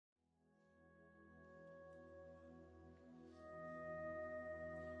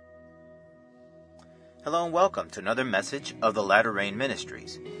Hello and welcome to another message of the Latter Rain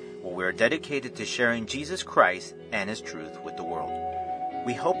Ministries, where we are dedicated to sharing Jesus Christ and His truth with the world.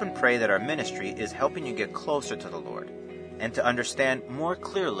 We hope and pray that our ministry is helping you get closer to the Lord and to understand more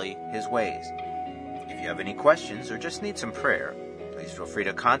clearly His ways. If you have any questions or just need some prayer, please feel free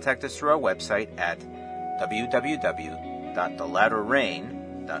to contact us through our website at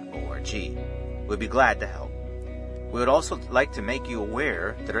www.thelatterrain.org. We'll be glad to help. We would also like to make you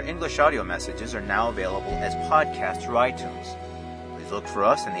aware that our English audio messages are now available as podcasts through iTunes. Please look for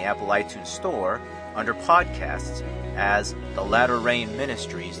us in the Apple iTunes Store under Podcasts as The Latter Rain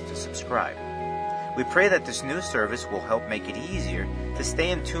Ministries to subscribe. We pray that this new service will help make it easier to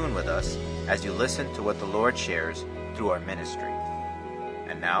stay in tune with us as you listen to what the Lord shares through our ministry.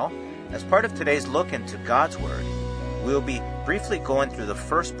 And now, as part of today's look into God's Word, we'll be briefly going through the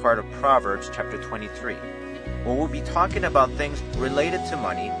first part of Proverbs chapter 23. Where we'll be talking about things related to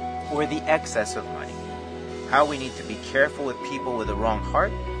money or the excess of money, how we need to be careful with people with a wrong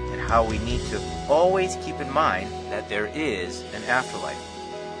heart, and how we need to always keep in mind that there is an afterlife.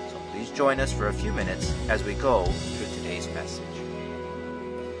 So please join us for a few minutes as we go through today's message.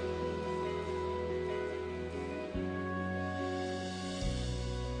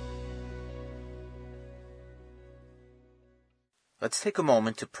 Let's take a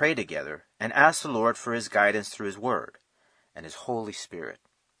moment to pray together and ask the Lord for His guidance through His Word and His Holy Spirit.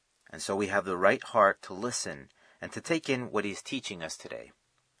 And so we have the right heart to listen and to take in what He is teaching us today.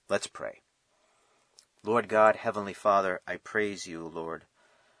 Let's pray. Lord God, Heavenly Father, I praise You, Lord.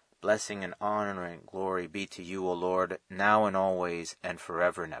 Blessing and honor and glory be to You, O Lord, now and always and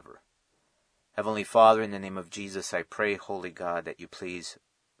forever and ever. Heavenly Father, in the name of Jesus, I pray, Holy God, that You please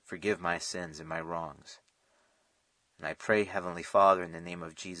forgive my sins and my wrongs. And I pray, Heavenly Father, in the name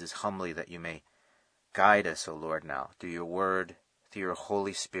of Jesus, humbly that You may guide us, O Lord, now, through Your Word, through Your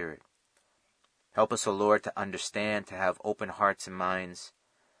Holy Spirit. Help us, O Lord, to understand, to have open hearts and minds.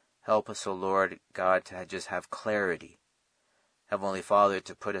 Help us, O Lord God, to just have clarity. Heavenly Father,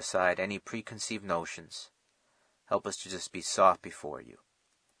 to put aside any preconceived notions. Help us to just be soft before You.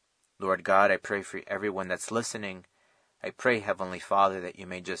 Lord God, I pray for everyone that's listening. I pray, Heavenly Father, that You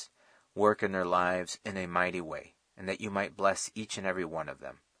may just work in their lives in a mighty way, and that You might bless each and every one of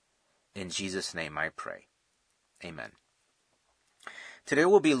them. In Jesus' name I pray. Amen. Today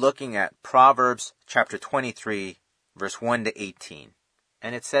we'll be looking at Proverbs chapter 23, verse 1 to 18.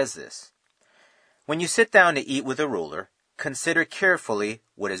 And it says this: When you sit down to eat with a ruler, consider carefully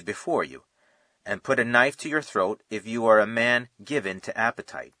what is before you, and put a knife to your throat if you are a man given to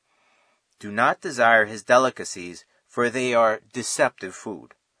appetite. Do not desire his delicacies, for they are deceptive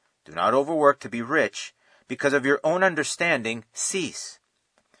food. Do not overwork to be rich. Because of your own understanding, cease.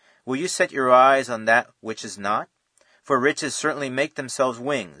 Will you set your eyes on that which is not? For riches certainly make themselves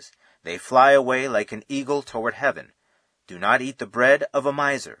wings. They fly away like an eagle toward heaven. Do not eat the bread of a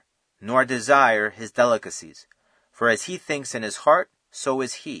miser, nor desire his delicacies. For as he thinks in his heart, so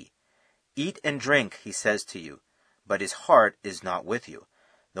is he. Eat and drink, he says to you, but his heart is not with you.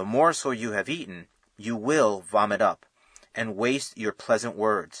 The morsel you have eaten, you will vomit up, and waste your pleasant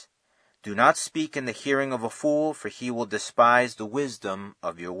words. Do not speak in the hearing of a fool, for he will despise the wisdom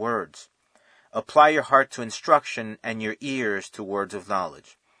of your words. Apply your heart to instruction and your ears to words of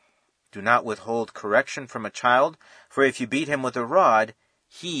knowledge. Do not withhold correction from a child, for if you beat him with a rod,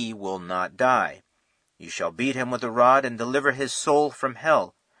 he will not die. You shall beat him with a rod and deliver his soul from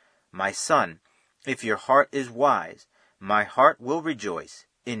hell. My son, if your heart is wise, my heart will rejoice,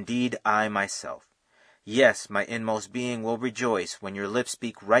 indeed I myself. Yes, my inmost being will rejoice when your lips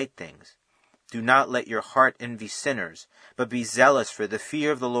speak right things. Do not let your heart envy sinners, but be zealous for the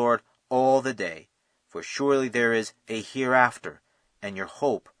fear of the Lord all the day. For surely there is a hereafter, and your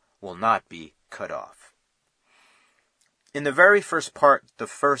hope will not be cut off. In the very first part, the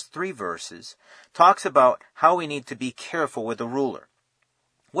first 3 verses, talks about how we need to be careful with a ruler.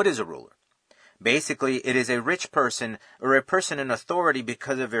 What is a ruler? Basically, it is a rich person or a person in authority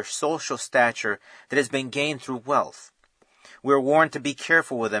because of their social stature that has been gained through wealth. We're warned to be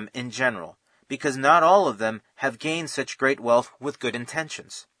careful with them in general, because not all of them have gained such great wealth with good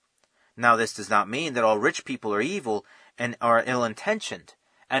intentions. Now, this does not mean that all rich people are evil and are ill-intentioned,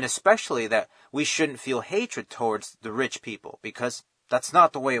 and especially that we shouldn't feel hatred towards the rich people, because that's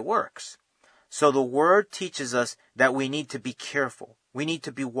not the way it works. So the Word teaches us that we need to be careful. We need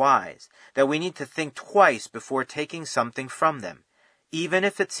to be wise, that we need to think twice before taking something from them, even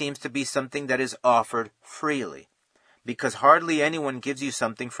if it seems to be something that is offered freely, because hardly anyone gives you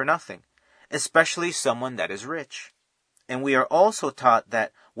something for nothing, especially someone that is rich. And we are also taught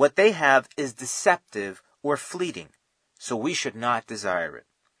that what they have is deceptive or fleeting, so we should not desire it.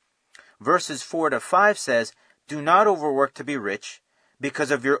 Verses 4 to 5 says, "Do not overwork to be rich,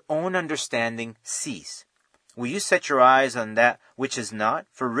 because of your own understanding cease. Will you set your eyes on that which is not?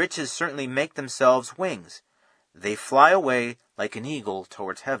 For riches certainly make themselves wings. They fly away like an eagle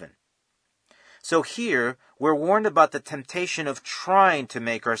towards heaven." So here, we're warned about the temptation of trying to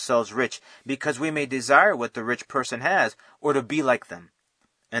make ourselves rich because we may desire what the rich person has or to be like them.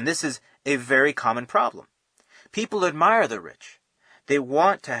 And this is a very common problem. People admire the rich. They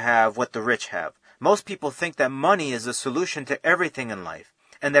want to have what the rich have. Most people think that money is the solution to everything in life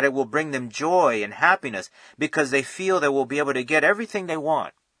and that it will bring them joy and happiness because they feel they will be able to get everything they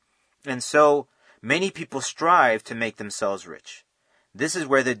want. And so, many people strive to make themselves rich. This is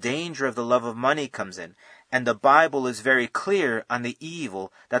where the danger of the love of money comes in, and the Bible is very clear on the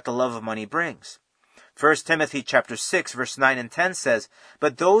evil that the love of money brings. 1 Timothy chapter 6, verse 9 and 10 says,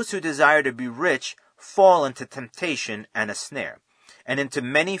 "But those who desire to be rich fall into temptation and a snare, and into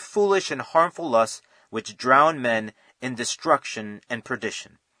many foolish and harmful lusts, which drown men in destruction and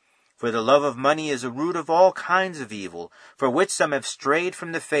perdition. For the love of money is a root of all kinds of evil, for which some have strayed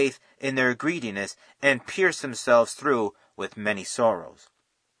from the faith in their greediness, and pierced themselves through with many sorrows."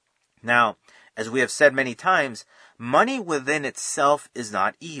 Now, as we have said many times, money within itself is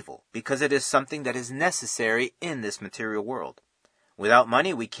not evil, because it is something that is necessary in this material world. Without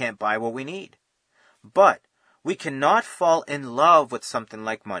money, we can't buy what we need. But we cannot fall in love with something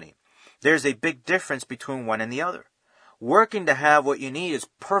like money. There's a big difference between one and the other. Working to have what you need is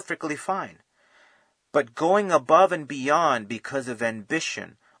perfectly fine. But going above and beyond because of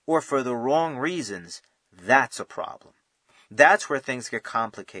ambition or for the wrong reasons, that's a problem. That's where things get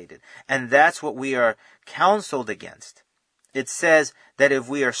complicated. And that's what we are counseled against. It says that if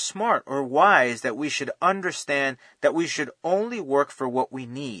we are smart or wise, that we should understand that we should only work for what we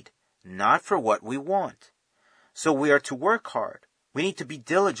need, not for what we want. So we are to work hard. We need to be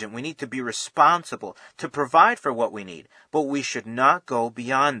diligent. We need to be responsible to provide for what we need. But we should not go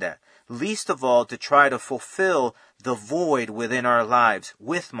beyond that. Least of all to try to fulfill the void within our lives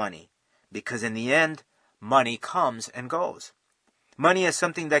with money. Because in the end, money comes and goes. Money is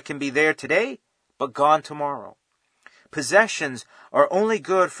something that can be there today, but gone tomorrow. Possessions are only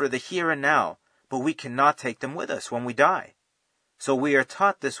good for the here and now, but we cannot take them with us when we die. So we are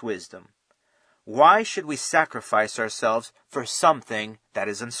taught this wisdom. Why should we sacrifice ourselves for something that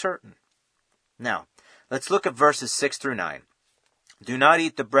is uncertain? Now, let's look at verses 6 through 9. "Do not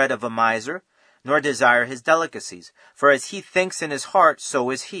eat the bread of a miser, nor desire his delicacies. For as he thinks in his heart,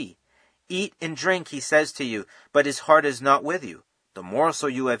 so is he. Eat and drink, he says to you, but his heart is not with you. The morsel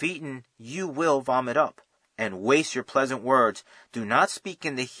you have eaten, you will vomit up. And waste your pleasant words. Do not speak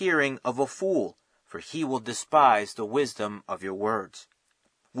in the hearing of a fool, for he will despise the wisdom of your words."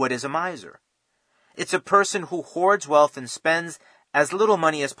 What is a miser? It's a person who hoards wealth and spends as little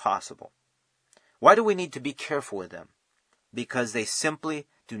money as possible. Why do we need to be careful with them? Because they simply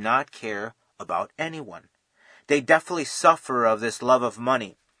do not care about anyone. They definitely suffer of this love of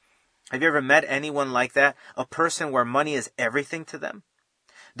money. Have you ever met anyone like that? A person where money is everything to them?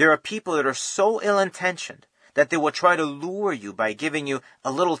 There are people that are so ill-intentioned that they will try to lure you by giving you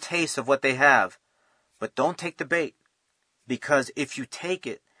a little taste of what they have. But don't take the bait. Because if you take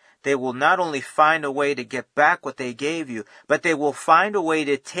it, they will not only find a way to get back what they gave you, but they will find a way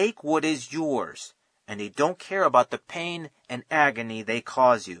to take what is yours. And they don't care about the pain and agony they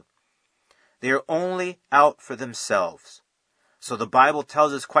cause you. They are only out for themselves. So the Bible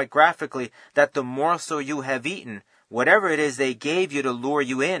tells us quite graphically that the morsel you have eaten, whatever it is they gave you to lure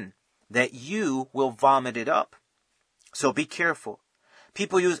you in, that you will vomit it up. So be careful.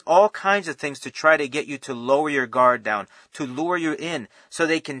 People use all kinds of things to try to get you to lower your guard down, to lure you in, so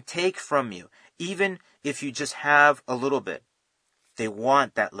they can take from you, even if you just have a little bit. They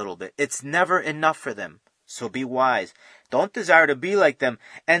want that little bit. It's never enough for them. So be wise. Don't desire to be like them,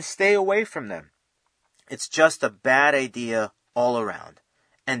 and stay away from them. It's just a bad idea all around.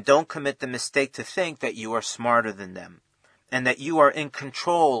 And don't commit the mistake to think that you are smarter than them, and that you are in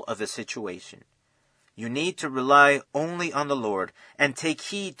control of the situation. You need to rely only on the Lord and take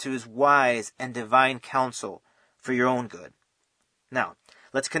heed to his wise and divine counsel for your own good. Now,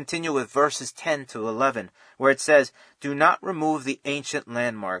 let's continue with verses 10 to 11, where it says, "Do not remove the ancient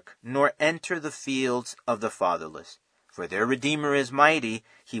landmark, nor enter the fields of the fatherless. For their Redeemer is mighty,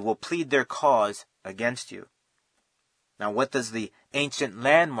 he will plead their cause against you." Now, what does the ancient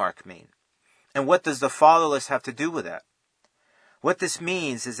landmark mean? And what does the fatherless have to do with that? What this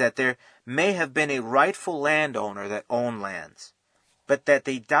means is that there may have been a rightful landowner that owned lands, but that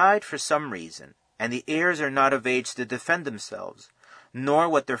they died for some reason, and the heirs are not of age to defend themselves, nor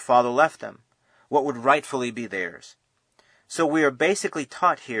what their father left them, what would rightfully be theirs. So we are basically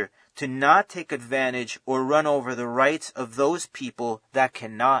taught here to not take advantage or run over the rights of those people that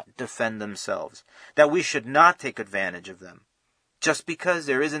cannot defend themselves, that we should not take advantage of them. Just because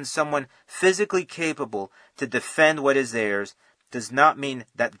there isn't someone physically capable to defend what is theirs does not mean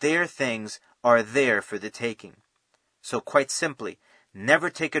that their things are there for the taking. So quite simply, never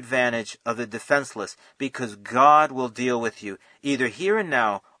take advantage of the defenseless, because God will deal with you either here and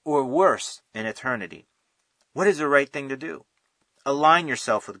now or worse, in eternity. What is the right thing to do? Align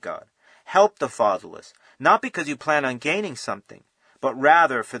yourself with God. Help the fatherless, not because you plan on gaining something, but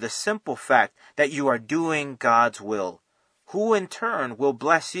rather for the simple fact that you are doing God's will, who in turn will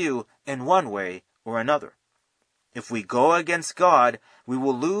bless you in one way or another. If we go against God, we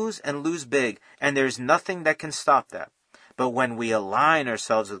will lose and lose big, and there's nothing that can stop that. But when we align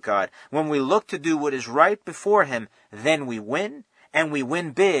ourselves with God, when we look to do what is right before Him, then we win, and we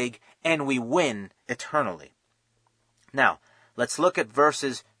win big, and we win eternally. Now, let's look at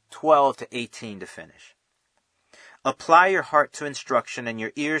verses 12 to 18 to finish. Apply your heart to instruction and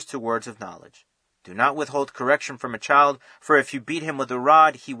your ears to words of knowledge. Do not withhold correction from a child, for if you beat him with a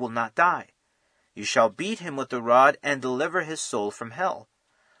rod, he will not die. You shall beat him with the rod and deliver his soul from hell.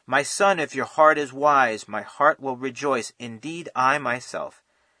 My son, if your heart is wise, my heart will rejoice. Indeed, I myself.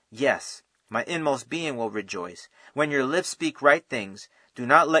 Yes, my inmost being will rejoice. When your lips speak right things, do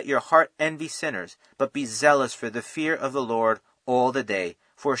not let your heart envy sinners, but be zealous for the fear of the Lord all the day.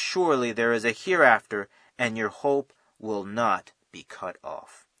 For surely there is a hereafter, and your hope will not be cut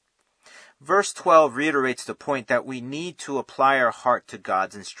off. Verse 12 reiterates the point that we need to apply our heart to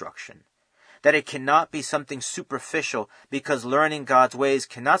God's instruction. That it cannot be something superficial, because learning God's ways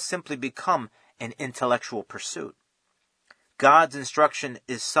cannot simply become an intellectual pursuit. God's instruction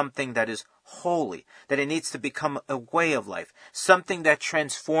is something that is holy, that it needs to become a way of life, something that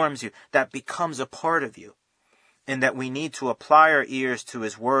transforms you, that becomes a part of you. And that we need to apply our ears to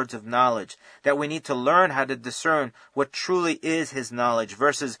His words of knowledge, that we need to learn how to discern what truly is His knowledge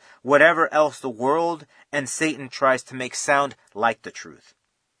versus whatever else the world and Satan tries to make sound like the truth.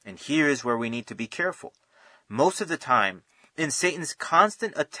 And here is where we need to be careful. Most of the time, in Satan's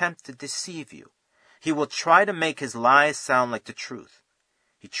constant attempt to deceive you, he will try to make his lies sound like the truth.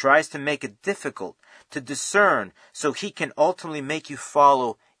 He tries to make it difficult to discern so he can ultimately make you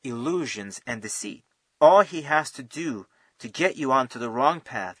follow illusions and deceit. All he has to do to get you onto the wrong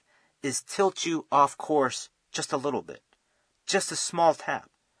path is tilt you off course just a little bit, just a small tap,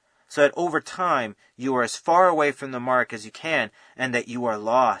 so that over time you are as far away from the mark as you can, and that you are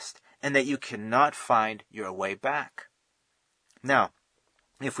lost, and that you cannot find your way back. Now,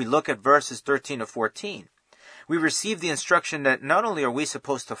 if we look at verses 13 to 14, we receive the instruction that not only are we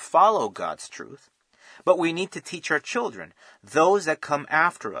supposed to follow God's truth, but we need to teach our children, those that come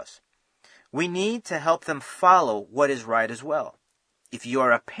after us. We need to help them follow what is right as well. If you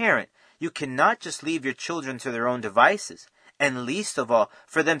are a parent, you cannot just leave your children to their own devices, and least of all,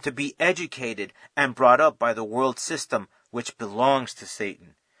 for them to be educated and brought up by the world system which belongs to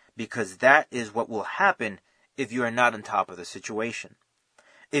Satan, because that is what will happen if you are not on top of the situation.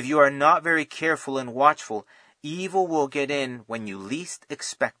 If you are not very careful and watchful, evil will get in when you least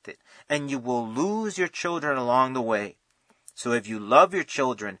expect it, and you will lose your children along the way. So if you love your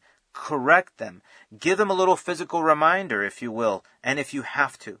children, correct them. Give them a little physical reminder, if you will, and if you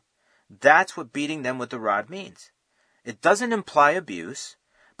have to. That's what beating them with the rod means. It doesn't imply abuse,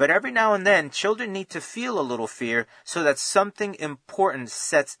 but every now and then, children need to feel a little fear so that something important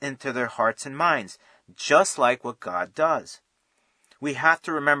sets into their hearts and minds, just like what God does. We have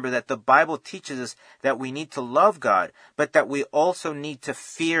to remember that the Bible teaches us that we need to love God, but that we also need to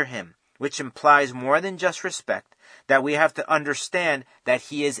fear Him, which implies more than just respect, that we have to understand that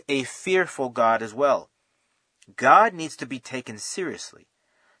He is a fearful God as well. God needs to be taken seriously.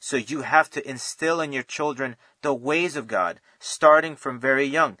 So you have to instill in your children the ways of God, starting from very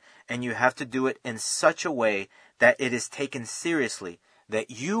young, and you have to do it in such a way that it is taken seriously, that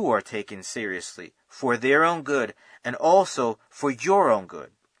you are taken seriously for their own good and also for your own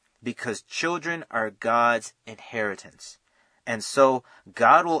good, because children are God's inheritance. And so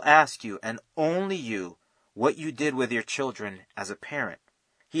God will ask you, and only you, what you did with your children as a parent.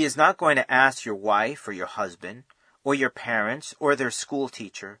 He is not going to ask your wife or your husband or your parents or their school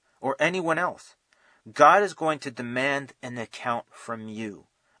teacher or anyone else. God is going to demand an account from you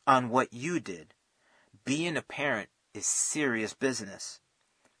on what you did. Being a parent is serious business.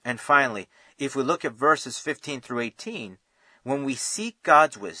 And finally, if we look at verses 15 through 18, when we seek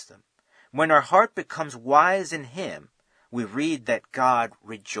God's wisdom, when our heart becomes wise in Him, we read that God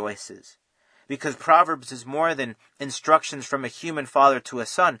rejoices. Because Proverbs is more than instructions from a human father to a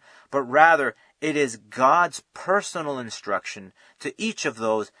son, but rather It is God's personal instruction to each of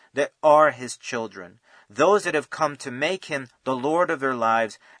those that are His children, those that have come to make Him the Lord of their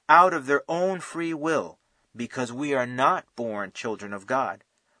lives out of their own free will, because we are not born children of God.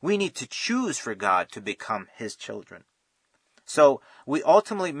 We need to choose for God to become His children. So we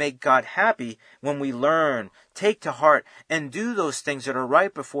ultimately make God happy when we learn, take to heart, and do those things that are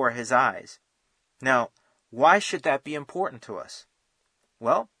right before His eyes. Now, why should that be important to us?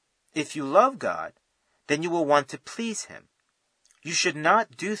 Well, if you love God, then you will want to please Him. You should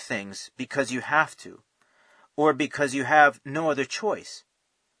not do things because you have to, or because you have no other choice,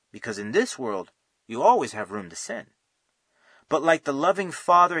 because in this world, you always have room to sin. But like the loving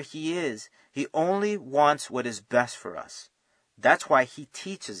Father He is, He only wants what is best for us. That's why He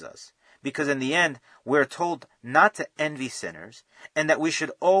teaches us, because in the end, we're told not to envy sinners, and that we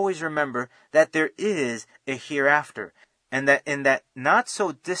should always remember that there is a hereafter, and that in that not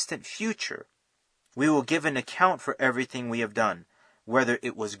so distant future, we will give an account for everything we have done, whether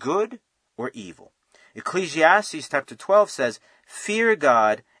it was good or evil. Ecclesiastes chapter 12 says, "Fear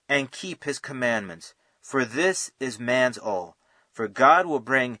God and keep His commandments, for this is man's all. For God will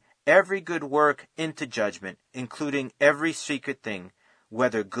bring every good work into judgment, including every secret thing,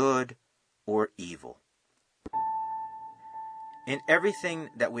 whether good or evil." In everything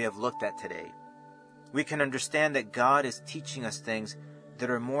that we have looked at today, we can understand that God is teaching us things that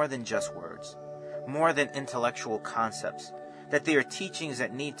are more than just words, more than intellectual concepts, that they are teachings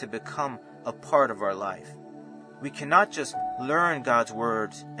that need to become a part of our life. We cannot just learn God's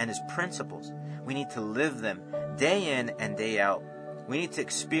words and His principles. We need to live them day in and day out. We need to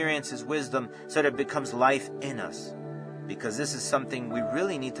experience His wisdom so that it becomes life in us. Because this is something we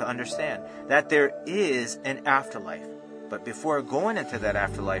really need to understand, that there is an afterlife. But before going into that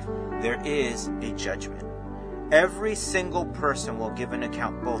afterlife, there is a judgment. Every single person will give an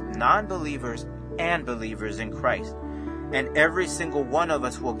account, both non-believers and believers in Christ. And every single one of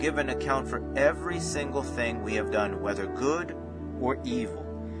us will give an account for every single thing we have done, whether good or evil.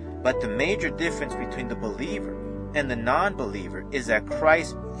 But the major difference between the believer and the non-believer is that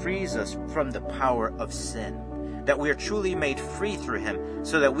Christ frees us from the power of sin, that we are truly made free through Him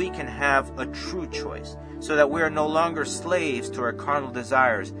so that we can have a true choice, so that we are no longer slaves to our carnal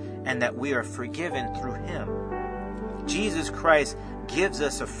desires, and that we are forgiven through Him. Jesus Christ gives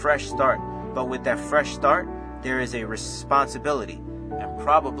us a fresh start, but with that fresh start, there is a responsibility, and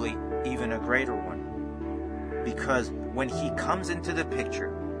probably even a greater one. Because when He comes into the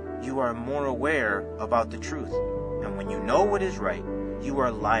picture, you are more aware about the truth. And when you know what is right, you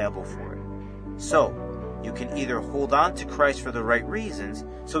are liable for it. So, you can either hold on to Christ for the right reasons,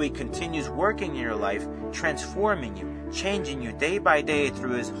 so He continues working in your life, transforming you, changing you day by day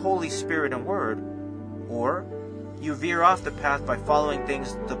through His Holy Spirit and Word, or you veer off the path by following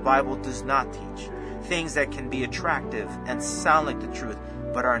things the Bible does not teach, things that can be attractive and sound like the truth,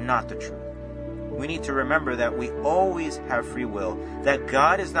 but are not the truth. We need to remember that we always have free will, that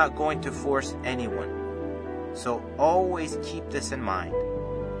God is not going to force anyone. So always keep this in mind.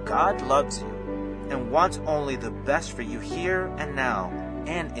 God loves you and wants only the best for you here and now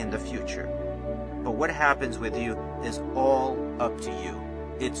and in the future. But what happens with you is all up to you.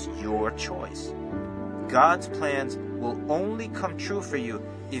 It's your choice. God's plans will only come true for you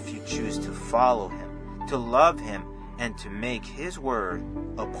if you choose to follow Him, to love Him, and to make His Word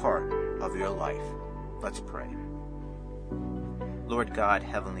a part of your life. Let's pray. Lord God,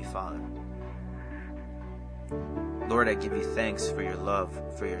 Heavenly Father, Lord, I give you thanks for your love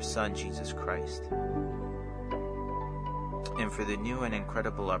for your Son, Jesus Christ, and for the new and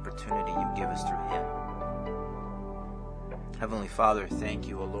incredible opportunity you give us through Him. Heavenly Father, thank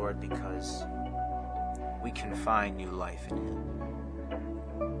you, O Lord, because we can find new life in Him,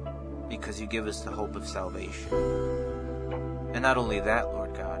 because you give us the hope of salvation. And not only that,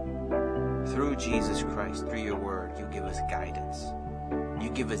 Lord God, through Jesus Christ, through your Word, you give us guidance. You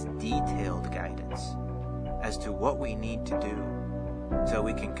give us detailed guidance as to what we need to do so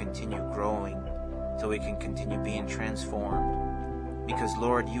we can continue growing, so we can continue being transformed. Because,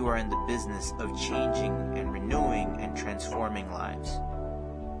 Lord, you are in the business of changing and renewing and transforming lives.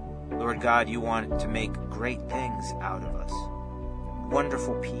 Lord God, you want to make great things out of us.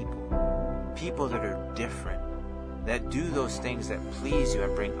 Wonderful people. People that are different, that do those things that please you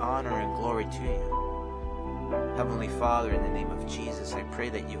and bring honor and glory to you. Heavenly Father, in the name of Jesus, I pray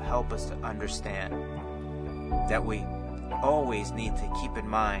that you help us to understand that we always need to keep in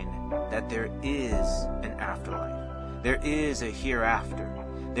mind that there is an afterlife. There is a hereafter.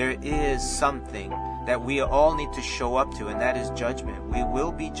 There is something that we all need to show up to, and that is judgment. We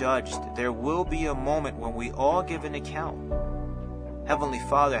will be judged. There will be a moment when we all give an account. Heavenly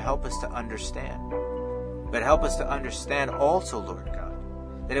Father, help us to understand. But help us to understand also, Lord God,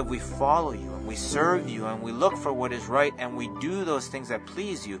 that if we follow you and we serve you and we look for what is right and we do those things that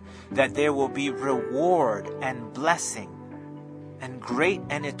please you, that there will be reward and blessing and great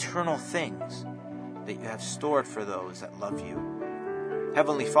and eternal things that you have stored for those that love you.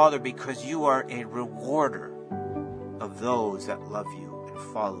 Heavenly Father, because you are a rewarder of those that love you and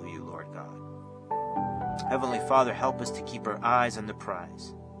follow you, Lord God. Heavenly Father, help us to keep our eyes on the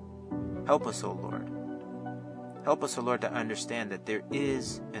prize. Help us, O Lord. Help us, O Lord, to understand that there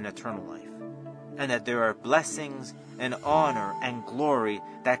is an eternal life and that there are blessings and honor and glory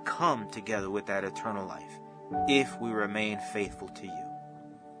that come together with that eternal life if we remain faithful to you.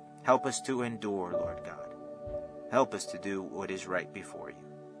 Help us to endure, Lord God. Help us to do what is right before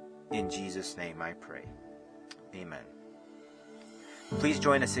you. In Jesus' name I pray. Amen. Please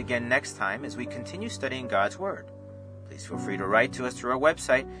join us again next time as we continue studying God's Word. Please feel free to write to us through our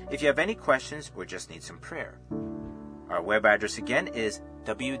website if you have any questions or just need some prayer. Our web address again is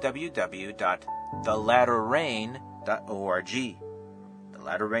www.thelatterrain.org. The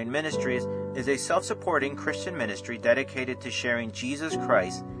Latter Rain Ministries is a self-supporting Christian ministry dedicated to sharing Jesus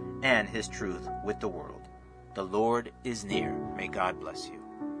Christ and His truth with the world. The Lord is near. May God bless you.